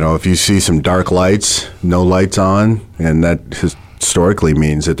 But, if you see some dark lights, no lights on, and that historically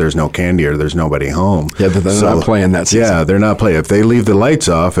means that there's no candy or there's nobody home. Yeah, but they're not playing that season. Yeah, they're not playing. If they leave the lights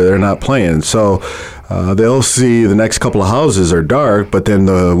off, they're not playing. So they'll see the next couple of houses are dark, but then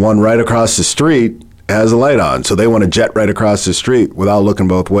the one right across the street has a light on. So they want to jet right across the street without looking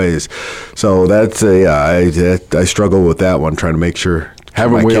both ways. So that's I struggle with that one, trying to make sure.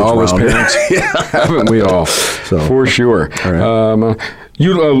 Haven't we all as parents? Haven't we all? For sure. All right.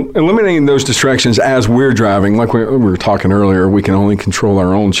 Eliminating those distractions as we're driving, like we were talking earlier, we can only control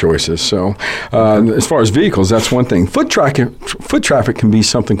our own choices. So as far as vehicles, that's one thing. Foot traffic can be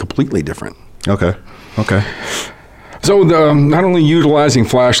something completely different. Okay. So not only utilizing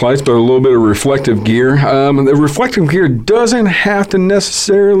flashlights, but a little bit of reflective gear. The reflective gear doesn't have to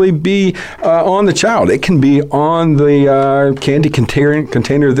necessarily be on the child. It can be on the candy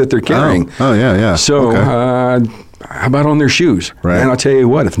container that they're carrying. Oh yeah. So how about on their shoes? Right. And I'll tell you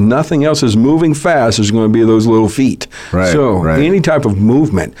what, if nothing else is moving fast, there's going to be those little feet. Right. So any type of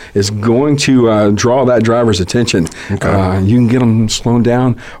movement is going to draw that driver's attention. Okay. You can get them slowed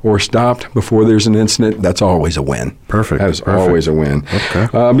down or stopped before there's an incident. That's always a win. Perfect. That is always a win. Okay.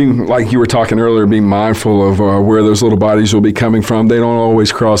 Like you were talking earlier, being mindful of where those little bodies will be coming from. They don't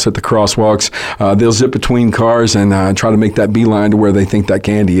always cross at the crosswalks. They'll zip between cars and try to make that beeline to where they think that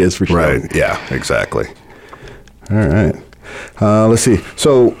candy is for sure. Right. Yeah, exactly. All right. Let's see.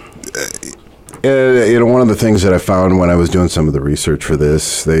 So, one of the things that I found when I was doing some of the research for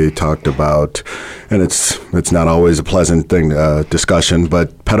this, they talked about, and it's not always a pleasant thing discussion,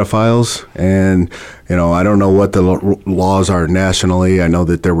 but pedophiles. And I don't know what the laws are nationally. I know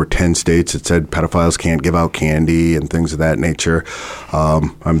that there were 10 states that said pedophiles can't give out candy and things of that nature.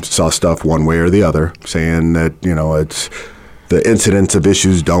 I saw stuff one way or the other saying that it's. The incidence of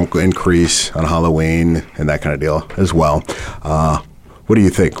issues don't increase on Halloween and that kind of deal as well. What do you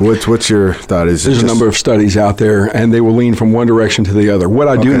think? What's your thought? There's a number of studies out there, and they will lean from one direction to the other. What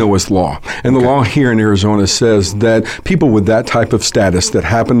I do know is law. And the law here in Arizona says that people with that type of status that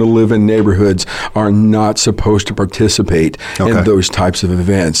happen to live in neighborhoods are not supposed to participate in those types of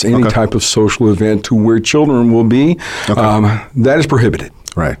events. Any type of social event to where children will be, that is prohibited.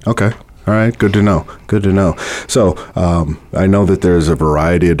 Right. Okay. All right, good to know. So I know that there's a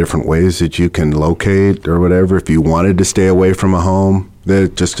variety of different ways that you can locate or whatever if you wanted to stay away from a home,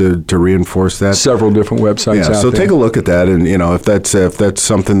 just to reinforce that. Several different websites out so there. take a look at that, and if that's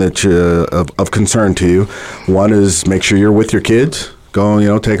something that of concern to you, one is make sure you're with your kids.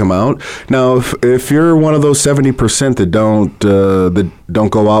 Go, take them out. Now, if you're one of those 70% that don't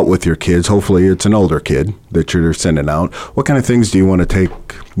go out with your kids, hopefully it's an older kid that you're sending out. What kind of things do you want to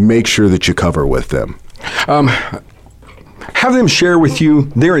make sure that you cover with them? Have them share with you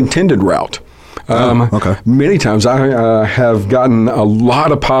their intended route. Many times I have gotten a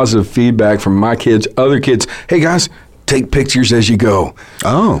lot of positive feedback from my kids, other kids. Hey guys, take pictures as you go.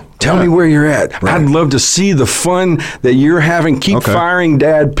 Tell me where you're at. Right. I'd love to see the fun that you're having. Keep firing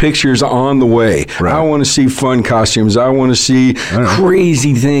Dad pictures on the way. Right. I want to see fun costumes. I want to see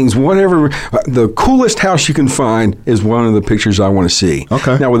crazy things. Whatever. The coolest house you can find is one of the pictures I want to see.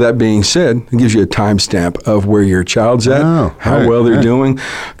 Okay. Now, with that being said, it gives you a timestamp of where your child's at, how well they're doing.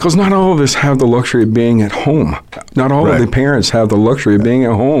 Because not all of us have the luxury of being at home. Not all of the parents have the luxury of being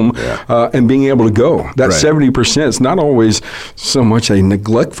at home and being able to go. That 70% is not always so much a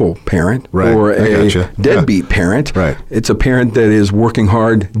neglectful single parent Right. or I a gotcha. deadbeat parent. Right. It's a parent that is working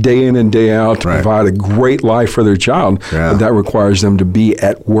hard day in and day out to Right. provide a great life for their child. Yeah. But that requires them to be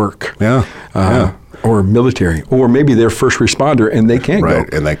at work. Yeah. Or military, or maybe they're first responder and they can't Right,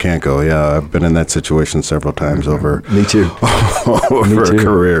 go. and they can't go. Yeah, I've been in that situation several times over Me too. over too. a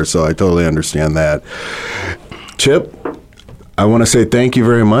career, so I totally understand that. Chip, I want to say thank you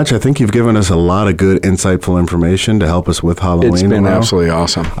very much. I think you've given us a lot of good, insightful information to help us with Halloween. It's been tomorrow. absolutely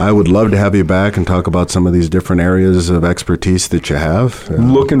awesome. I would love to have you back and talk about some of these different areas of expertise that you have.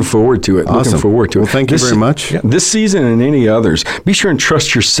 Looking forward to it. Awesome. Looking forward to it. Well, thank you very much. Yeah, this season and any others, be sure and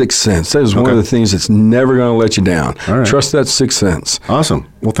trust your sixth sense. That is one of the things that's never going to let you down. All right. Trust that sixth sense. Awesome.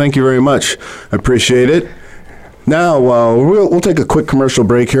 Well, thank you very much. I appreciate it. Now, we'll take a quick commercial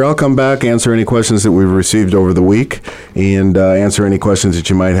break here. I'll come back, answer any questions that we've received over the week, and answer any questions that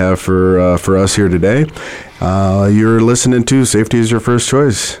you might have for us here today. You're listening to Safety is Your First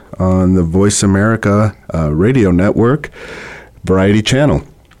Choice on the Voice America Radio Network Variety Channel.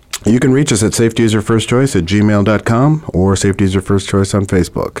 You can reach us at safetyisyourfirstchoice@gmail.com or Safety is Your First Choice on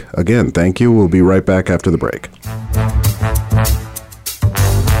Facebook. Again, thank you. We'll be right back after the break.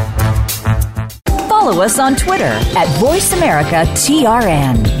 Follow us on Twitter at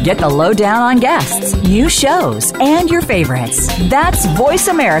VoiceAmericaTRN. Get the lowdown on guests, new shows, and your favorites. That's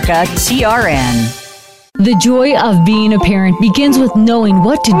VoiceAmericaTRN. The joy of being a parent begins with knowing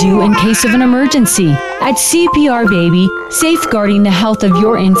what to do in case of an emergency. At CPR Baby, safeguarding the health of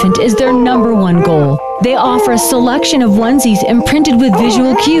your infant is their number one goal. They offer a selection of onesies imprinted with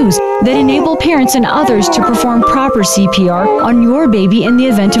visual cues that enable parents and others to perform proper CPR on your baby in the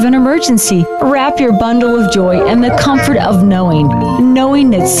event of an emergency. Wrap your bundle of joy in the comfort of knowing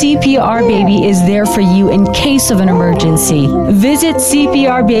that CPR Baby is there for you in case of an emergency. Visit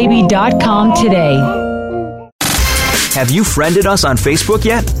CPRBaby.com today. Have you friended us on Facebook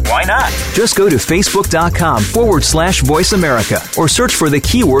yet? Why not? Just go to facebook.com/Voice America or search for the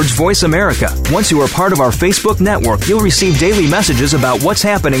keywords Voice America. Once you are part of our Facebook network, you'll receive daily messages about what's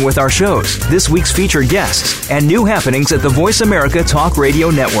happening with our shows, this week's featured guests, and new happenings at the Voice America Talk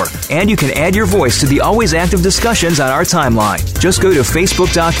Radio Network. And you can add your voice to the always active discussions on our timeline. Just go to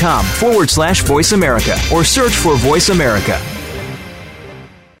facebook.com/Voice America or search for Voice America.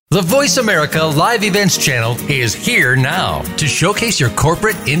 The Voice America Live Events channel is here now to showcase your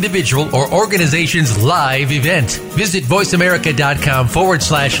corporate, individual, or organization's live event. Visit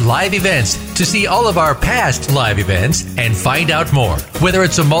voiceamerica.com/live events to see all of our past live events and find out more. Whether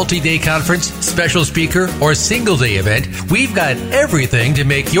it's a multi-day conference, special speaker, or single-day event, we've got everything to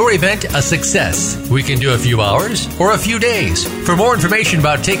make your event a success. We can do a few hours or a few days. For more information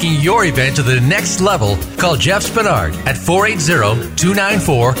about taking your event to the next level, call Jeff Spinard at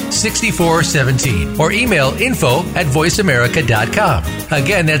 480-294-6417 or email info@voiceamerica.com.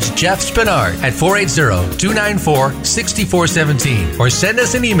 Again, that's Jeff Spinard at 480-294-6417 or send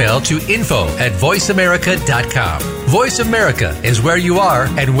us an email to info@voiceamerica.com. Voice America is where you are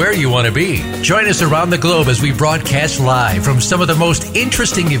and where you want to be. Join us around the globe as we broadcast live from some of the most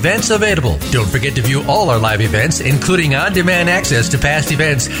interesting events available. Don't forget to view all our live events, including on-demand access to past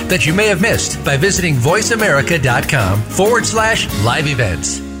events that you may have missed by visiting voiceamerica.com/live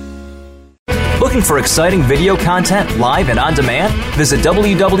events. Looking for exciting video content live and on demand? Visit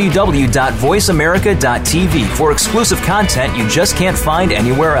www.voiceamerica.tv for exclusive content you just can't find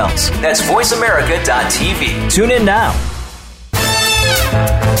anywhere else. That's voiceamerica.tv. Tune in now.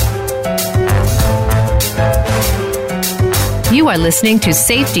 You are listening to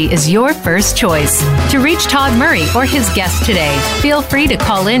Safety is Your First Choice. To reach Todd Murray or his guest today, feel free to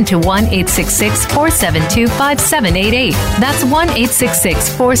call in to 1-866-472-5788. That's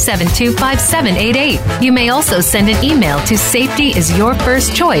 1-866-472-5788. You may also send an email to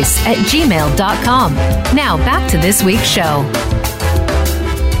safetyisyourfirstchoice@gmail.com. Now back to this week's show.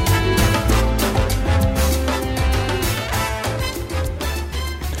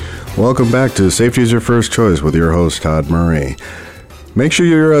 Welcome back to Safety is Your First Choice with your host, Todd Murray. Make sure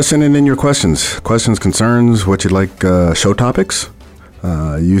you're sending in your questions, concerns, what you'd like, show topics.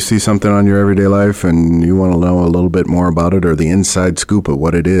 You see something on your everyday life and you want to know a little bit more about it or the inside scoop of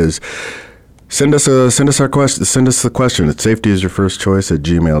what it is. Send us the question at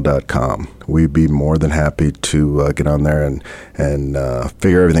safetyisyourfirstchoice@gmail.com. We'd be more than happy to get on there and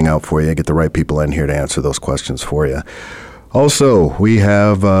figure everything out for you, get the right people in here to answer those questions for you. Also, we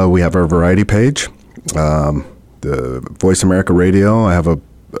have our variety page, the Voice America Radio. I have a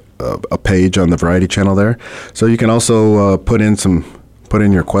page on the Variety Channel there, so you can also put in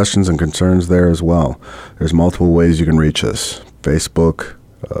your questions and concerns there as well. There's multiple ways you can reach us: Facebook,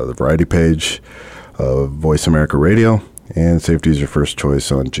 the Variety page, Voice America Radio, and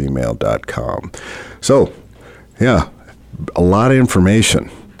safetyisyourfirstchoice on gmail.com. So, yeah, a lot of information.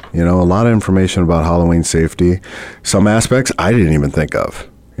 A lot of information about Halloween safety. Some aspects I didn't even think of.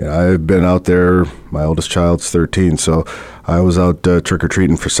 I've been out there. My oldest child's 13, so I was out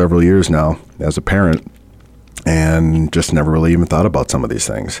trick-or-treating for several years now as a parent, and just never really even thought about some of these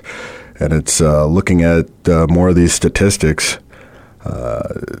things. And it's looking at more of these statistics.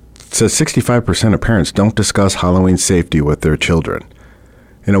 It says 65% of parents don't discuss Halloween safety with their children.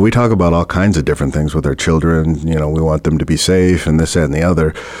 We talk about all kinds of different things with our children. We want them to be safe and this, that, and the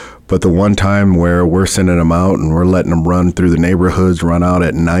other. But the one time where we're sending them out and we're letting them run through the neighborhoods, run out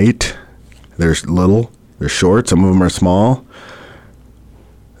at night, they're little, they're short, some of them are small.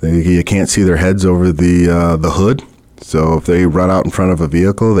 You can't see their heads over the hood. So if they run out in front of a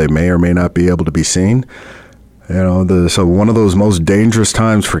vehicle, they may or may not be able to be seen. So one of those most dangerous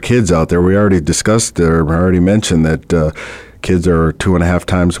times for kids out there, we already discussed or already mentioned that kids are 2.5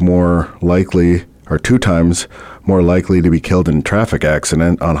 times more likely, or 2 times more likely to be killed in a traffic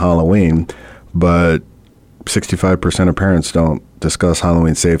accident on Halloween, but 65% of parents don't discuss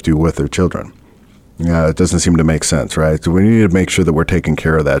Halloween safety with their children. Yeah, it doesn't seem to make sense, right? So we need to make sure that we're taking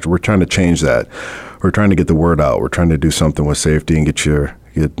care of that. We're trying to change that. We're trying to get the word out. We're trying to do something with safety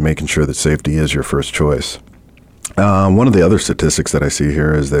and making sure that safety is your first choice. One of the other statistics that I see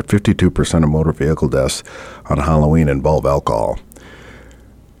here is that 52% of motor vehicle deaths on Halloween involve alcohol.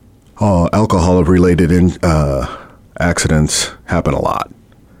 Alcohol-related accidents happen a lot.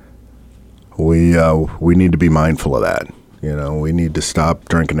 We need to be mindful of that. We need to stop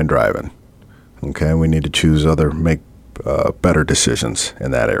drinking and driving. Okay, we need to make better decisions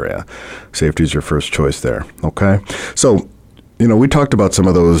in that area. Safety is your first choice there. Okay, so we talked about some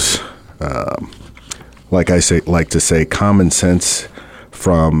of those. Like to say, common sense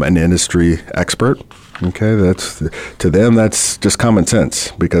from an industry expert. Okay, to them that's just common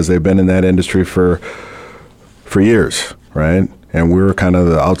sense because they've been in that industry for years, right? And we're kind of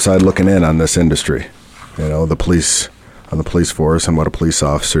the outside looking in on this industry. The police on the police force and what a police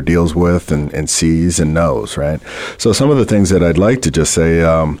officer deals with and sees and knows, right? So some of the things that I'd like to just say.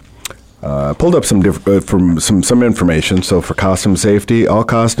 Pulled up some information. So for costume safety, all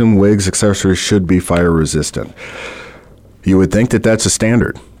costume, wigs, accessories should be fire resistant. You would think that that's a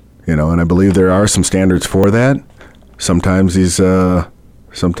standard, and I believe there are some standards for that. Sometimes these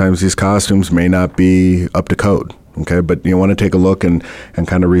costumes may not be up to code. Okay, but you want to take a look and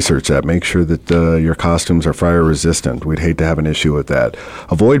kind of research that. Make sure that your costumes are fire resistant. We'd hate to have an issue with that.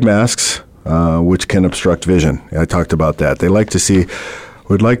 Avoid masks, which can obstruct vision. I talked about that.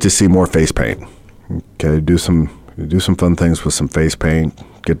 We'd like to see more face paint. Okay, do some fun things with some face paint.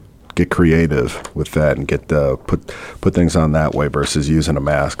 Get creative with that and get put things on that way versus using a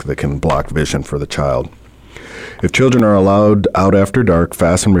mask that can block vision for the child. If children are allowed out after dark,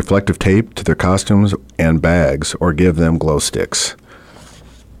 fasten reflective tape to their costumes and bags or give them glow sticks.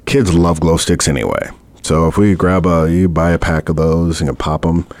 Kids love glow sticks anyway. So if we you buy a pack of those and pop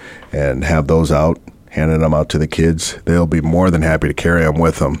them and have those out, handing them out to the kids, they'll be more than happy to carry them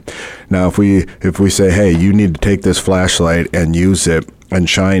with them. Now, if we say, hey, you need to take this flashlight and use it and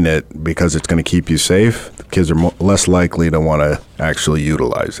shine it because it's going to keep you safe, the kids are less likely to want to actually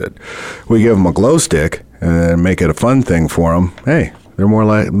utilize it. We give them a glow stick and make it a fun thing for them. Hey, they're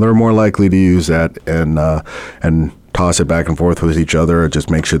more likely to use that and toss it back and forth with each other, or just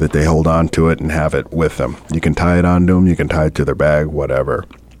make sure that they hold on to it and have it with them. You can tie it onto them, you can tie it to their bag, whatever.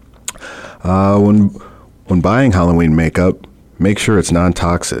 When buying Halloween makeup, make sure it's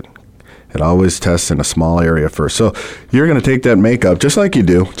non-toxic. It always tests in a small area first. So you're going to take that makeup just like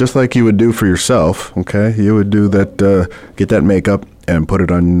you would do for yourself. Okay, you would do that. Get that makeup and put it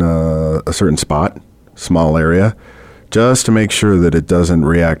on a certain spot, small area, just to make sure that it doesn't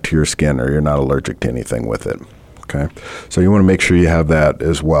react to your skin or you're not allergic to anything with it. Okay, so you want to make sure you have that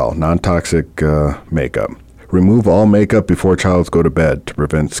as well. Non-toxic makeup. Remove all makeup before children go to bed to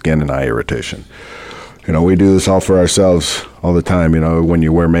prevent skin and eye irritation. We do this all for ourselves all the time, when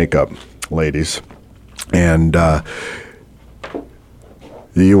you wear makeup, ladies. And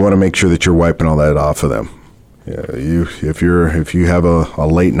you want to make sure that you're wiping all that off of them. If you have a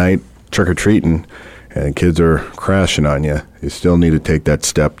late night trick-or-treating and kids are crashing on you, you still need to take that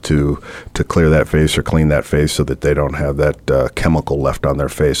step to clear that face or clean that face so that they don't have that chemical left on their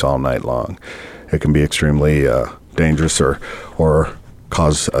face all night long. It can be extremely dangerous or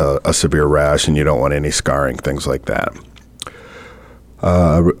cause a severe rash, and you don't want any scarring, things like that.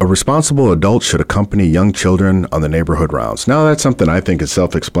 A responsible adult should accompany young children on the neighborhood rounds. Now, that's something I think is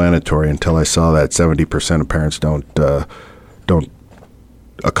self-explanatory until I saw that 70% of parents don't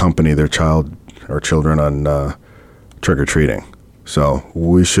accompany their child or children on trick-or-treating. So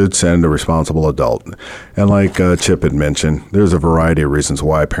we should send a responsible adult. And like Chip had mentioned, there's a variety of reasons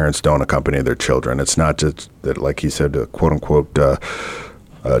why parents don't accompany their children. It's not just that, like he said, a quote-unquote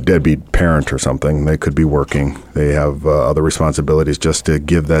deadbeat parent or something. They could be working. They have other responsibilities just to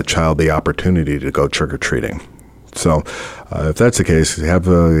give that child the opportunity to go trick-or-treating. So if that's the case, have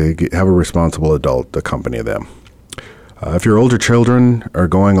a responsible adult accompany them. If your older children are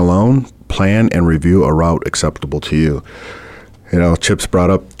going alone, plan and review a route acceptable to you. You know, Chip brought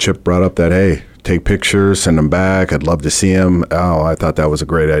up that, hey, take pictures, send them back. I'd love to see them. Oh, I thought that was a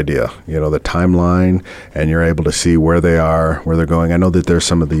great idea. You know, the timeline, and you're able to see where they are, where they're going. I know that there's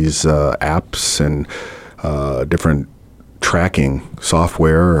some of these apps and different tracking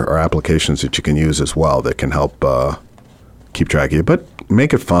software or applications that you can use as well that can help keep track of you. But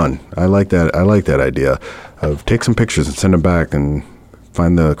make it fun. I like that. I like that idea of take some pictures and send them back and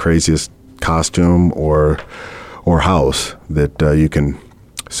find the craziest costume or house that you can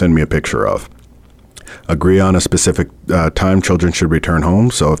send me a picture of. Agree on a specific time children should return home.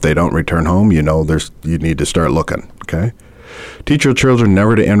 So if they don't return home, you need to start looking. Okay. Teach your children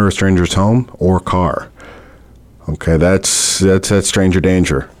never to enter a stranger's home or car. Okay, that's stranger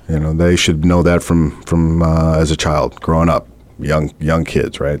danger. You know, they should know that from as a child growing up, young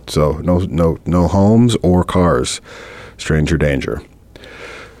kids, right? So no homes or cars, stranger danger.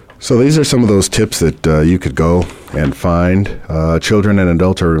 So these are some of those tips that you could go and find. Children and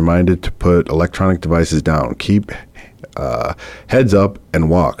adults are reminded to put electronic devices down. Keep heads up and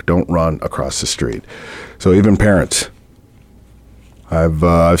walk. Don't run across the street. So even parents.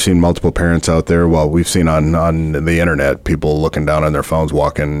 I've seen multiple parents out there. Well, we've seen on the internet people looking down on their phones,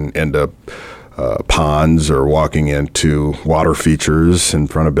 walking into ponds or walking into water features in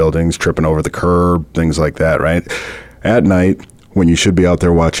front of buildings, tripping over the curb, things like that, right? At night, when you should be out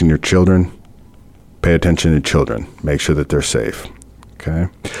there watching your children, pay attention to children. Make sure that they're safe. Okay.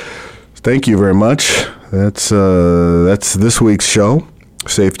 Thank you very much. That's this week's show.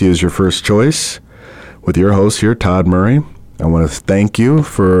 Safety is your first choice. With your host here, Todd Murray. I want to thank you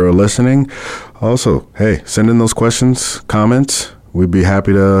for listening. Also, hey, send in those questions, comments. We'd be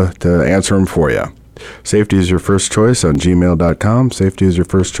happy to answer them for you. Safety is your first choice on gmail.com. Safety is your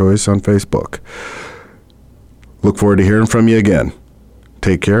first choice on Facebook. Look forward to hearing from you again.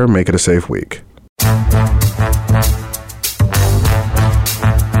 Take care. Make it a safe week.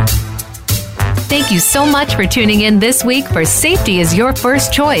 Thank you so much for tuning in this week for Safety is Your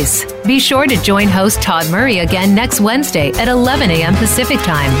First Choice. Be sure to join host Todd Murray again next Wednesday at 11 a.m. Pacific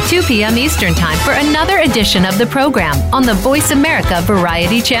Time, 2 p.m. Eastern Time for another edition of the program on the Voice America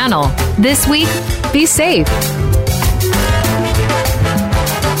Variety Channel. This week, be safe.